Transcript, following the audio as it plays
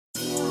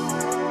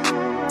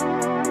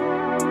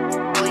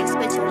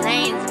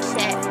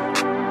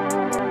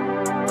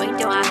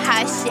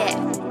shit.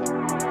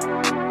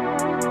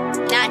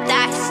 Not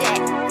that shit.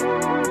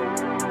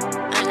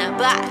 On the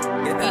block,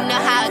 you know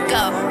how it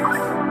go.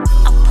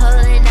 I'm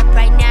pulling up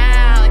right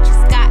now,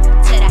 just got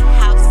to the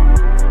house.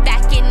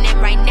 Backing in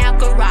right now,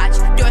 garage,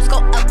 doors go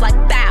up like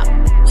bow.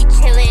 We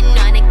chillin'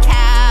 on the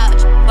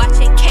couch,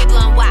 watching cable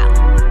on wow.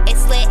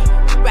 It's lit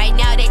right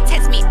now, they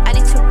text me, I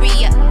need to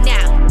re-up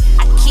now.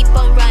 I keep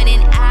on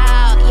running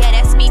out, yeah,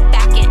 that's me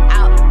backing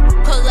out.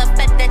 Pull up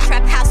at the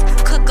trap house,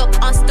 cook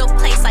up on stove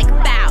place like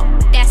bow.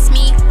 That's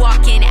me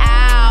walking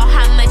out,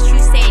 how much you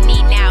say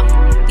need now?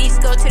 Need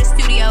to go to the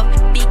studio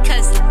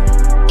because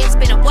it's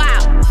been a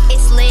while.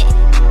 It's lit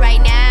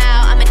right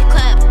now, I'm at the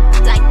club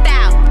like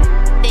bow.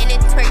 Then it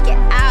twerk it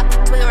out,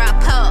 swing around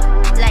pole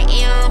like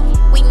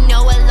we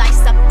know what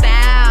life's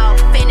about.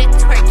 Finna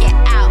twerk it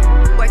out,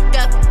 worked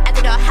up at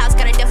the dollhouse,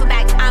 got a duffel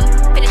bag, I'm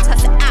finna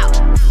toss it out.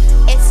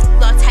 It's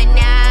low time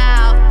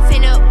now,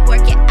 finna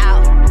work it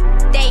out.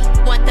 They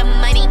want the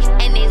money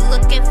and they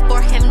looking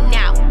for him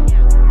now.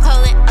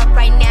 Pulling up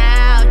right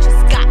now, just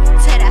got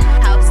to the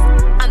house.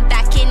 I'm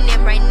backing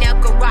in right now,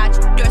 garage,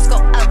 doors go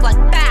up like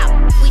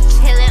bow. We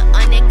chillin'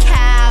 on the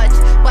couch,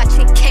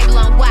 watching cable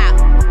on wow.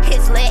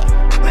 It's lit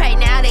right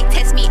now, they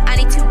text me, I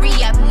need to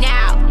re-up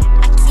now.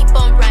 I keep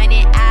on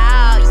running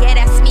out, yeah,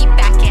 that's me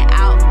backing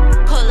out.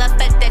 Pull up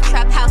at the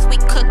trap house, we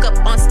cook up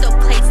on stove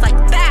plates like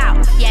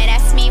bow. Yeah,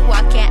 that's me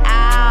walking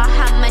out,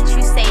 how much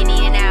you say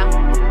need it now?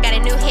 Got a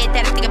new hit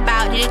that I think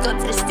about, need to go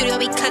to the studio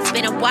because it's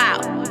been a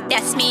while.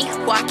 That's me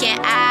walking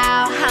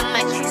out, how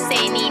much you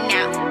say need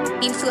now?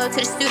 Need to go to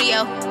the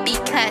studio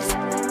because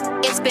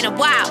it's been a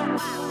while.